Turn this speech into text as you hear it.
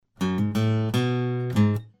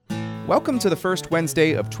Welcome to the first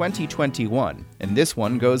Wednesday of 2021, and this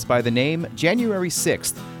one goes by the name January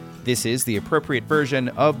 6th. This is the appropriate version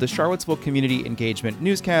of the Charlottesville Community Engagement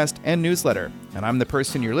newscast and newsletter, and I'm the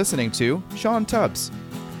person you're listening to, Sean Tubbs.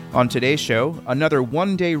 On today's show, another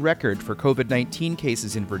one-day record for COVID-19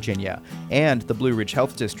 cases in Virginia and the Blue Ridge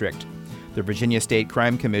Health District. The Virginia State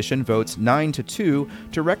Crime Commission votes 9-2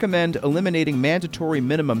 to recommend eliminating mandatory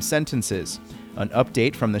minimum sentences. An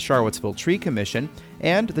update from the Charlottesville Tree Commission,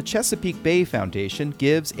 and the Chesapeake Bay Foundation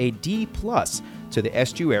gives a D+ to the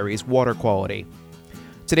estuary's water quality.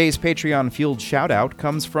 Today's Patreon-fueled shout-out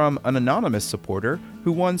comes from an anonymous supporter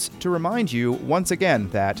who wants to remind you once again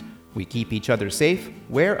that we keep each other safe,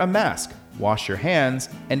 wear a mask, wash your hands,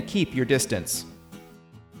 and keep your distance.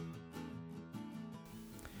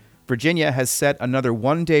 Virginia has set another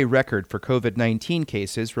one-day record for COVID-19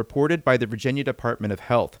 cases reported by the Virginia Department of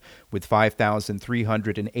Health, with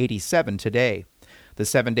 5,387 today. The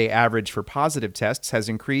 7-day average for positive tests has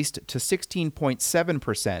increased to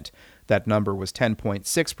 16.7%. That number was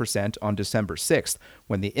 10.6% on December 6th,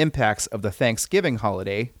 when the impacts of the Thanksgiving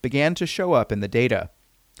holiday began to show up in the data.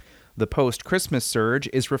 The post-Christmas surge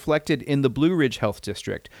is reflected in the Blue Ridge Health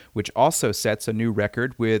District, which also sets a new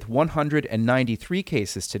record with 193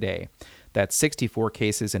 cases today. That's 64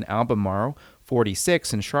 cases in Albemarle,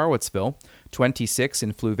 46 in Charlottesville, 26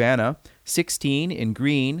 in Fluvanna, 16 in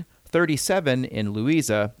Greene, 37 in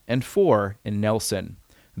Louisa, and 4 in Nelson.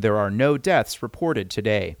 There are no deaths reported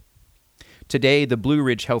today. Today, the Blue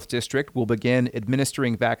Ridge Health District will begin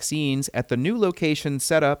administering vaccines at the new location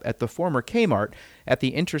set up at the former Kmart at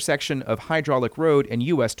the intersection of Hydraulic Road and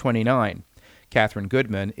US 29. Catherine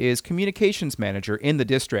Goodman is communications manager in the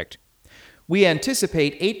district. We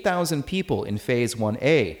anticipate 8,000 people in Phase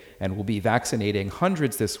 1A and will be vaccinating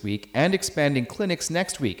hundreds this week and expanding clinics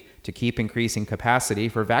next week to keep increasing capacity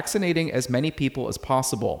for vaccinating as many people as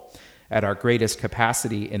possible. At our greatest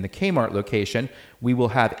capacity in the Kmart location, we will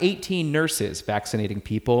have 18 nurses vaccinating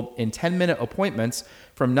people in 10-minute appointments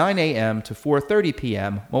from 9 a.m. to 4:30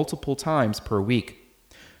 p.m. multiple times per week.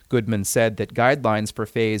 Goodman said that guidelines for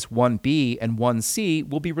Phase 1B and 1C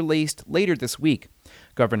will be released later this week.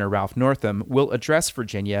 Governor Ralph Northam will address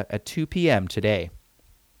Virginia at 2 p.m. today.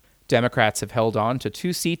 Democrats have held on to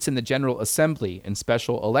 2 seats in the General Assembly in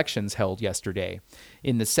special elections held yesterday.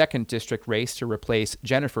 In the 2nd District race to replace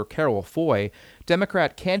Jennifer Carroll Foy,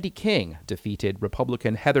 Democrat Candy King defeated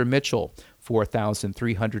Republican Heather Mitchell,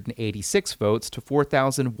 4,386 votes to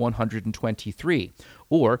 4,123,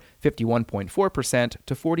 or 51.4%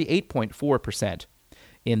 to 48.4%.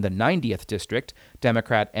 In the 90th District,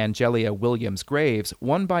 Democrat Angelia Williams-Graves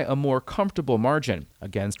won by a more comfortable margin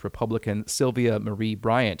against Republican Sylvia Marie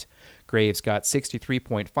Bryant. Graves got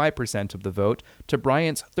 63.5% of the vote to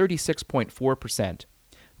Bryant's 36.4%.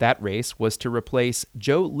 That race was to replace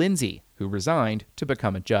Joe Lindsay, who resigned to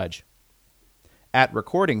become a judge. At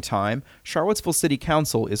recording time, Charlottesville City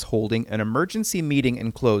Council is holding an emergency meeting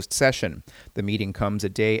in closed session. The meeting comes a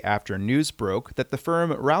day after news broke that the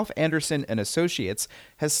firm Ralph Anderson and Associates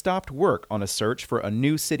has stopped work on a search for a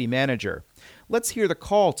new city manager. Let's hear the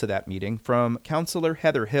call to that meeting from Councilor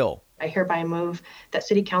Heather Hill. I hereby move that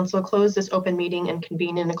City Council close this open meeting and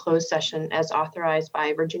convene in a closed session as authorized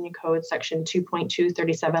by Virginia Code Section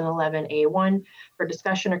 2.23711A1 for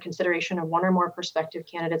discussion or consideration of one or more prospective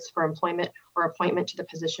candidates for employment or appointment to the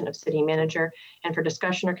position of city manager, and for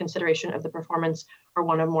discussion or consideration of the performance or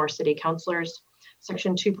one or more city councilors.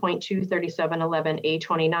 Section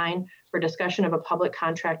 2.23711A29 for discussion of a public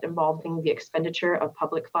contract involving the expenditure of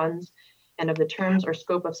public funds, and of the terms or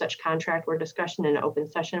scope of such contract where discussion in an open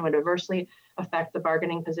session would adversely affect the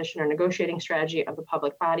bargaining position or negotiating strategy of the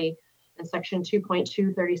public body, and Section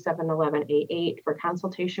 2.23711A8 for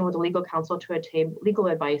consultation with legal counsel to obtain legal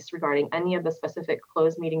advice regarding any of the specific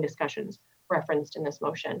closed meeting discussions referenced in this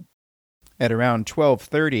motion. At around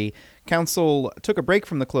 12:30, Council took a break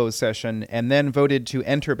from the closed session and then voted to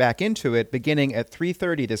enter back into it beginning at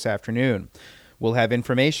 3:30 this afternoon. We'll have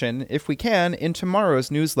information, if we can, in tomorrow's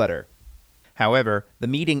newsletter. However, the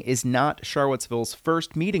meeting is not Charlottesville's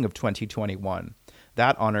first meeting of 2021.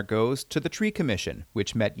 That honor goes to the Tree Commission,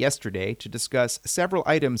 which met yesterday to discuss several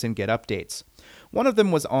items and get updates. One of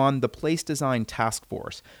them was on the Place Design Task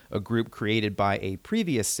Force, a group created by a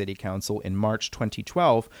previous city council in March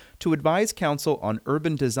 2012 to advise council on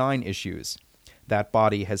urban design issues. That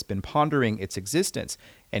body has been pondering its existence,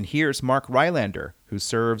 and here's Mark Rylander, who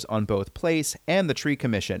serves on both Place and the Tree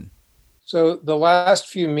Commission. So the last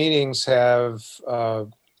few meetings have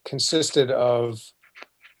consisted of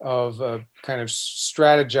kind of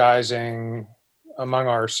strategizing among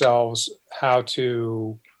ourselves how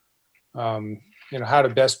to how to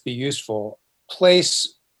best be useful.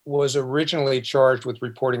 Place was originally charged with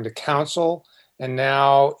reporting to council and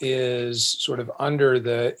now is sort of under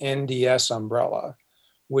the NDS umbrella,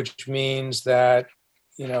 which means that,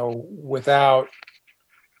 without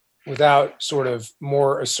sort of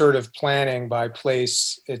more assertive planning by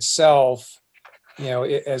place itself,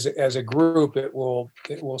 as a group, it will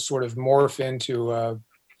sort of morph into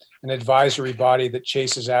an advisory body that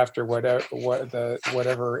chases after whatever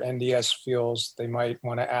NDS feels they might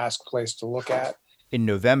want to ask place to look at. In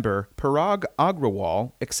November, Parag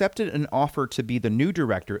Agrawal accepted an offer to be the new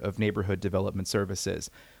director of Neighborhood Development Services,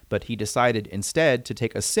 but he decided instead to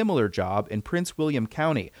take a similar job in Prince William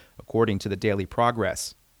County, according to the Daily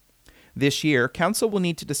Progress. This year, council will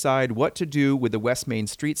need to decide what to do with the West Main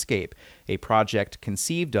Streetscape, a project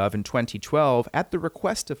conceived of in 2012 at the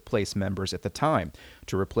request of Place members at the time,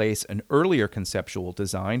 to replace an earlier conceptual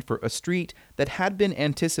design for a street that had been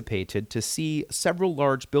anticipated to see several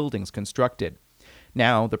large buildings constructed.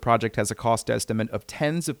 Now, the project has a cost estimate of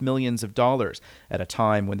tens of millions of dollars at a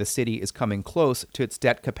time when the city is coming close to its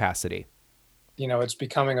debt capacity. It's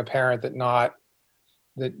becoming apparent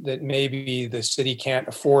that maybe the city can't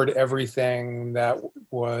afford everything that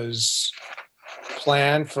was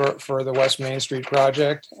planned for the West Main Street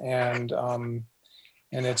project, and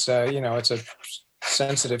it's a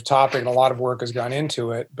sensitive topic and a lot of work has gone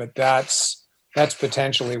into it, but that's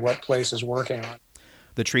potentially what Place is working on.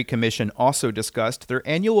 The Tree Commission also discussed their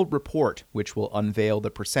annual report, which will unveil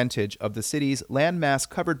the percentage of the city's landmass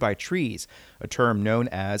covered by trees, a term known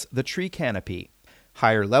as the tree canopy.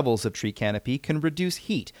 Higher levels of tree canopy can reduce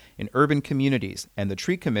heat in urban communities, and the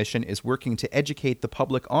Tree Commission is working to educate the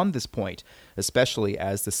public on this point, especially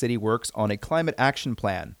as the city works on a climate action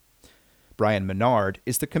plan. Brian Menard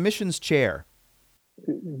is the commission's chair.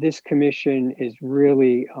 This commission is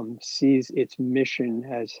really sees its mission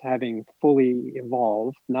as having fully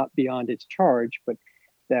evolved, not beyond its charge, but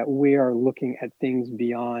that we are looking at things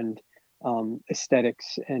beyond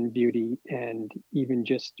aesthetics and beauty and even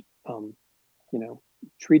just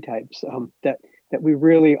tree types, that we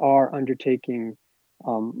really are undertaking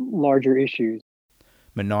larger issues.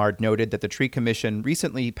 Menard noted that the Tree Commission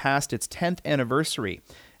recently passed its 10th anniversary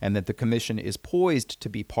and that the commission is poised to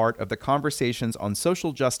be part of the conversations on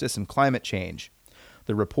social justice and climate change.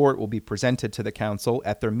 The report will be presented to the council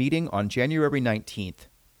at their meeting on January 19th.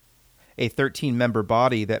 A 13-member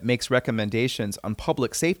body that makes recommendations on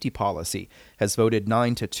public safety policy has voted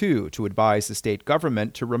 9-2 to advise the state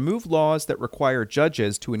government to remove laws that require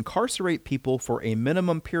judges to incarcerate people for a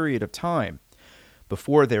minimum period of time.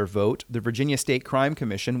 Before their vote, the Virginia State Crime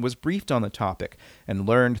Commission was briefed on the topic and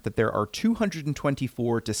learned that there are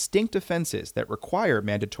 224 distinct offenses that require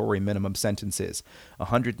mandatory minimum sentences,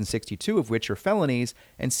 162 of which are felonies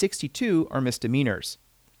and 62 are misdemeanors.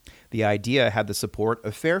 The idea had the support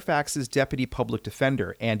of Fairfax's Deputy Public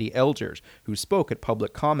Defender, Andy Elders, who spoke at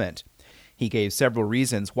public comment. He gave several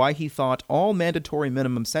reasons why he thought all mandatory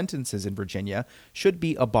minimum sentences in Virginia should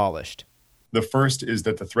be abolished. The first is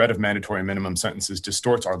that the threat of mandatory minimum sentences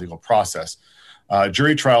distorts our legal process.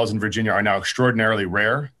 Jury trials in Virginia are now extraordinarily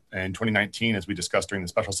rare. In 2019, as we discussed during the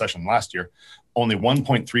special session last year, only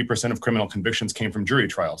 1.3% of criminal convictions came from jury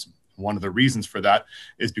trials. One of the reasons for that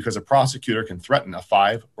is because a prosecutor can threaten a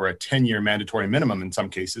 5 or a 10-year mandatory minimum in some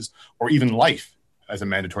cases, or even life as a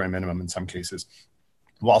mandatory minimum in some cases,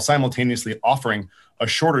 while simultaneously offering a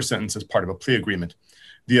shorter sentence as part of a plea agreement.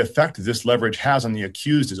 The effect this leverage has on the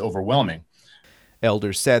accused is overwhelming.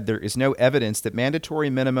 Elders said there is no evidence that mandatory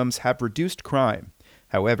minimums have reduced crime.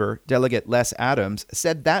 However, Delegate Les Adams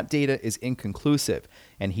said that data is inconclusive,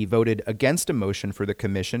 and he voted against a motion for the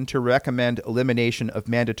commission to recommend elimination of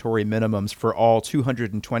mandatory minimums for all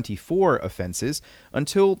 224 offenses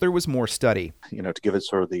until there was more study. To give it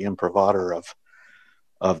sort of the imprimatur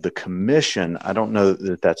of the commission, I don't know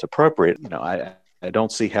that that's appropriate. I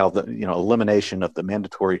don't see how the elimination of the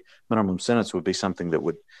mandatory minimum sentence would be something that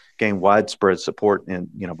would gain widespread support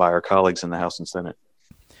by our colleagues in the House and Senate.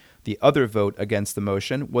 The other vote against the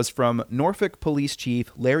motion was from Norfolk Police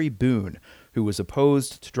Chief Larry Boone, who was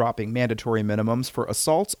opposed to dropping mandatory minimums for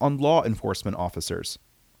assaults on law enforcement officers.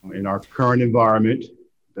 In our current environment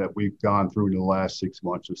that we've gone through in the last 6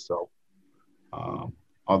 months or so,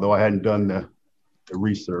 although I hadn't done the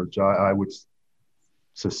research, I would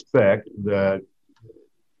suspect that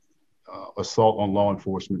assault on law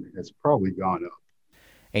enforcement has probably gone up.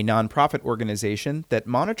 A nonprofit organization that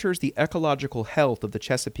monitors the ecological health of the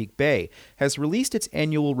Chesapeake Bay has released its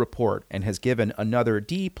annual report and has given another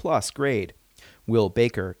D+ grade. Will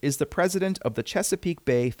Baker is the president of the Chesapeake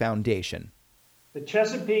Bay Foundation. The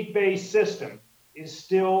Chesapeake Bay system is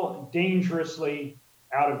still dangerously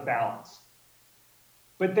out of balance.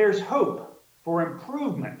 But there's hope for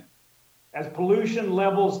improvement as pollution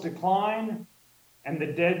levels decline and the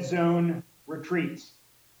dead zone retreats.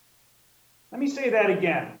 Let me say that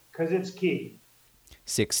again, because it's key.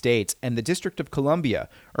 6 states and the District of Columbia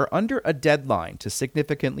are under a deadline to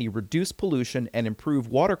significantly reduce pollution and improve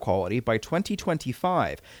water quality by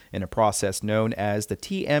 2025 in a process known as the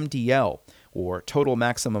TMDL, or Total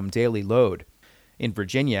Maximum Daily Load. In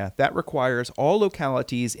Virginia, that requires all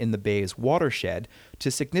localities in the Bay's watershed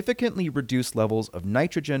to significantly reduce levels of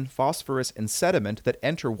nitrogen, phosphorus, and sediment that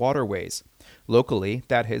enter waterways. Locally,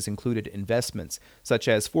 that has included investments such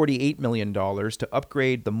as $48 million to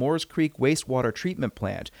upgrade the Moores Creek wastewater treatment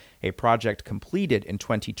plant, a project completed in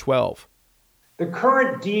 2012. The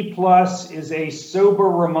current D+ is a sober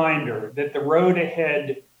reminder that the road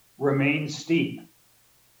ahead remains steep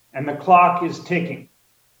and the clock is ticking.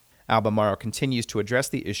 Albemarle continues to address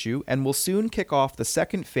the issue and will soon kick off the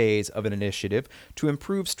second phase of an initiative to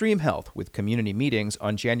improve stream health with community meetings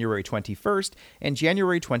on January 21st and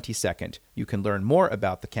January 22nd. You can learn more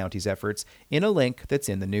about the county's efforts in a link that's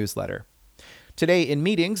in the newsletter. Today in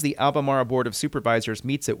meetings, the Albemarle Board of Supervisors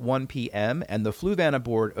meets at 1 p.m. and the Fluvanna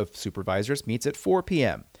Board of Supervisors meets at 4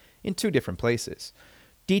 p.m. in 2 different places.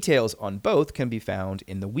 Details on both can be found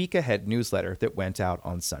in the Week Ahead newsletter that went out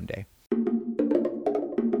on Sunday.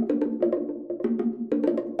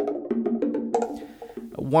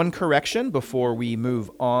 One correction before we move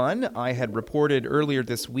on. I had reported earlier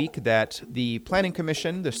this week that the Planning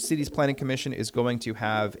Commission, the city's Planning Commission, is going to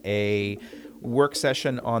have a work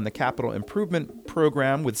session on the capital improvement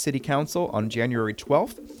program with City Council on January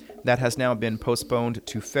 12th. That has now been postponed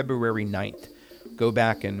to February 9th. Go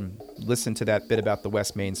back and listen to that bit about the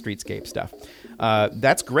West Main streetscape stuff.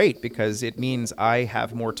 That's great because it means I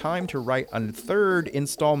have more time to write a 3rd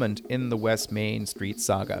installment in the West Main Street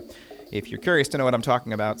saga. If you're curious to know what I'm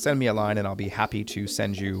talking about, send me a line and I'll be happy to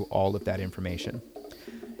send you all of that information.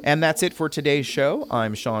 And that's it for today's show.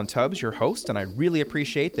 I'm Sean Tubbs, your host, and I really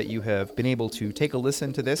appreciate that you have been able to take a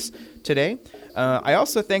listen to this today. I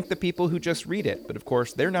also thank the people who just read it, but of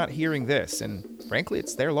course they're not hearing this, and frankly,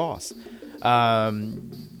 it's their loss.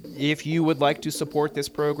 If you would like to support this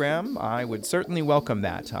program, I would certainly welcome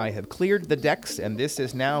that. I have cleared the decks, and this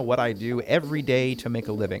is now what I do every day to make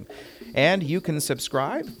a living. And you can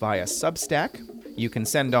subscribe via Substack. You can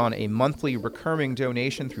send on a monthly recurring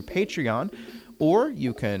donation through Patreon, or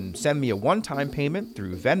you can send me a one-time payment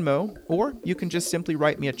through Venmo, or you can just simply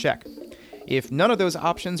write me a check. If none of those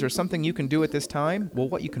options are something you can do at this time, well,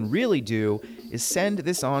 what you can really do is send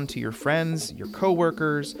this on to your friends, your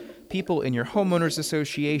coworkers, people in your homeowners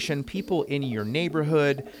association, people in your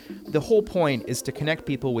neighborhood. The whole point is to connect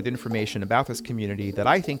people with information about this community that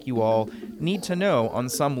I think you all need to know on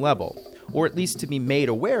some level, or at least to be made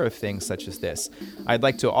aware of things such as this. I'd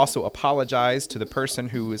like to also apologize to the person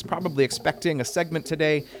who is probably expecting a segment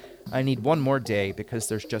today. I need one more day because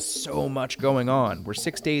there's just so much going on. We're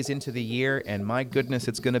 6 days into the year, and my goodness,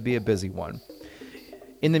 it's going to be a busy one.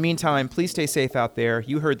 In the meantime, please stay safe out there.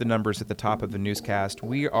 You heard the numbers at the top of the newscast.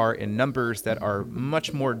 We are in numbers that are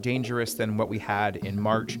much more dangerous than what we had in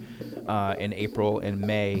March, in April, and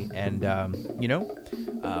May. And,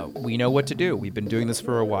 we know what to do. We've been doing this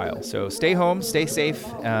for a while. So stay home, stay safe,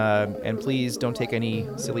 and please don't take any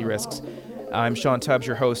silly risks. I'm Sean Tubbs,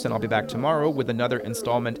 your host, and I'll be back tomorrow with another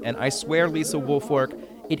installment. And I swear, Lisa Woolfolk,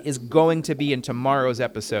 it is going to be in tomorrow's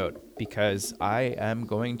episode because I am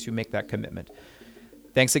going to make that commitment.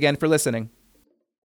 Thanks again for listening.